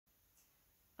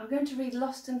I'm going to read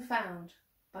Lost and Found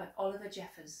by Oliver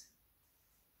Jeffers.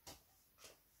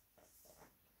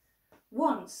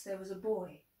 Once there was a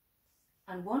boy,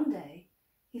 and one day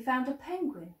he found a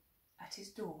penguin at his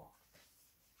door.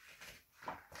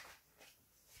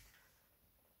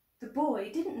 The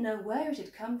boy didn't know where it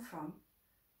had come from,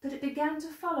 but it began to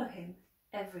follow him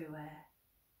everywhere.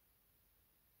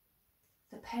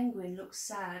 The penguin looked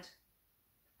sad,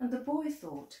 and the boy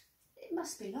thought it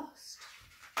must be lost.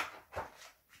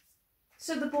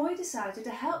 So the boy decided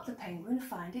to help the penguin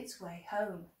find its way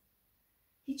home.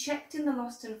 He checked in the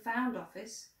Lost and Found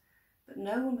office, but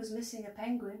no one was missing a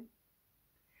penguin.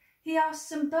 He asked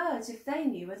some birds if they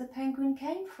knew where the penguin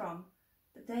came from,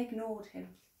 but they ignored him.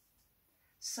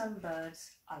 Some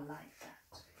birds are like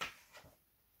that.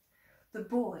 The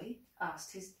boy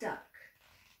asked his duck,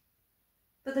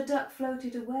 but the duck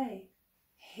floated away.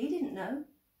 He didn't know.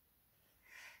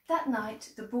 That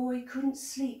night the boy couldn't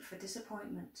sleep for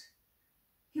disappointment.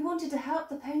 He wanted to help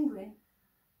the penguin,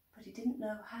 but he didn't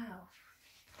know how.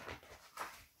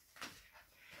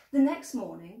 The next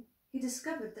morning he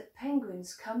discovered that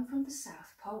penguins come from the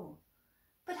South Pole.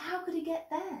 But how could he get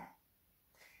there?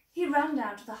 He ran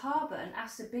down to the harbour and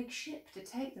asked a big ship to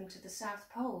take them to the South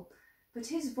Pole, but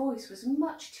his voice was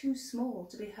much too small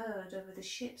to be heard over the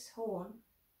ship's horn.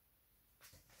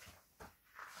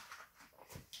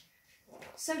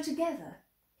 So together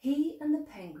he and the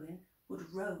penguin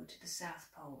would row to the South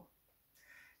Pole.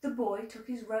 The boy took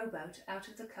his rowboat out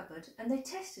of the cupboard and they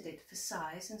tested it for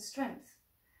size and strength.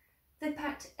 They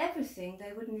packed everything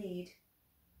they would need,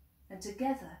 and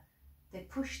together they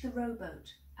pushed the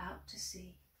rowboat out to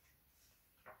sea.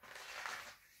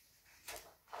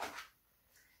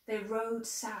 They rowed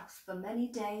south for many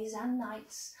days and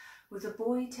nights, with the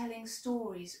boy telling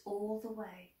stories all the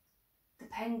way. The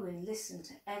penguin listened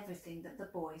to everything that the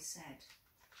boy said.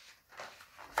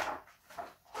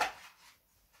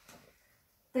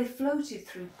 They floated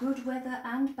through good weather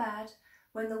and bad,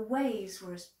 when the waves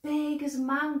were as big as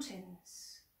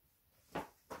mountains,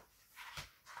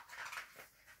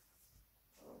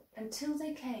 until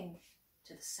they came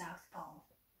to the South Pole.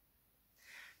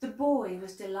 The boy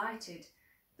was delighted,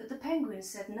 but the penguin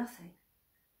said nothing.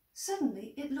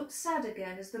 Suddenly it looked sad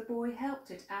again as the boy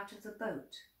helped it out of the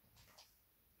boat.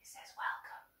 It says,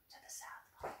 "Welcome to the South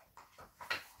Pole."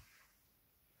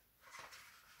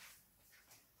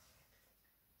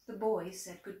 The boy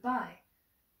said goodbye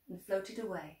and floated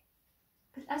away,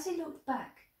 but as he looked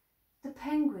back, the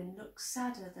penguin looked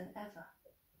sadder than ever.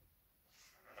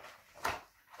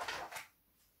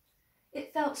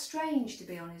 It felt strange to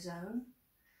be on his own,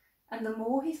 and the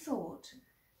more he thought,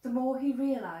 the more he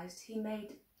realised he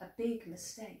made a big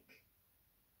mistake.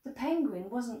 The penguin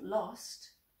wasn't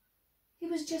lost, he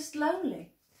was just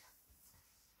lonely.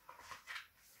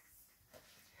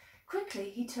 Quickly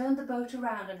he turned the boat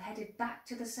around and headed back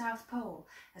to the South Pole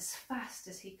as fast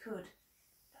as he could.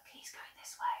 Look, he's going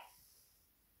this way,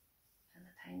 and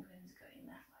the penguin's going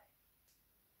that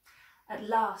way. At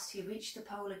last he reached the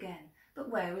pole again, but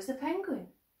where was the penguin?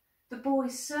 The boy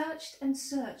searched and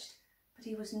searched, but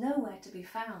he was nowhere to be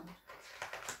found.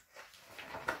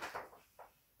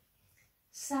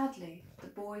 Sadly, the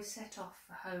boy set off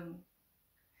for home.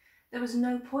 There was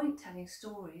no point telling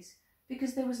stories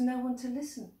because there was no one to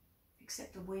listen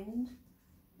except the wind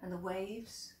and the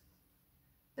waves.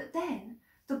 But then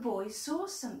the boy saw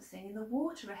something in the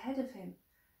water ahead of him.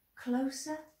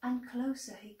 Closer and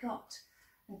closer he got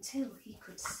until he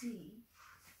could see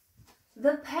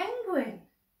the penguin.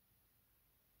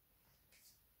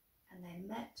 And they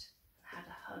met and had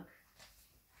a hug.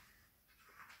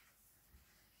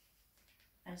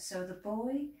 And so the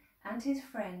boy and his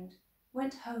friend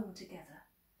went home together,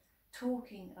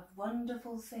 talking of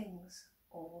wonderful things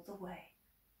all the way.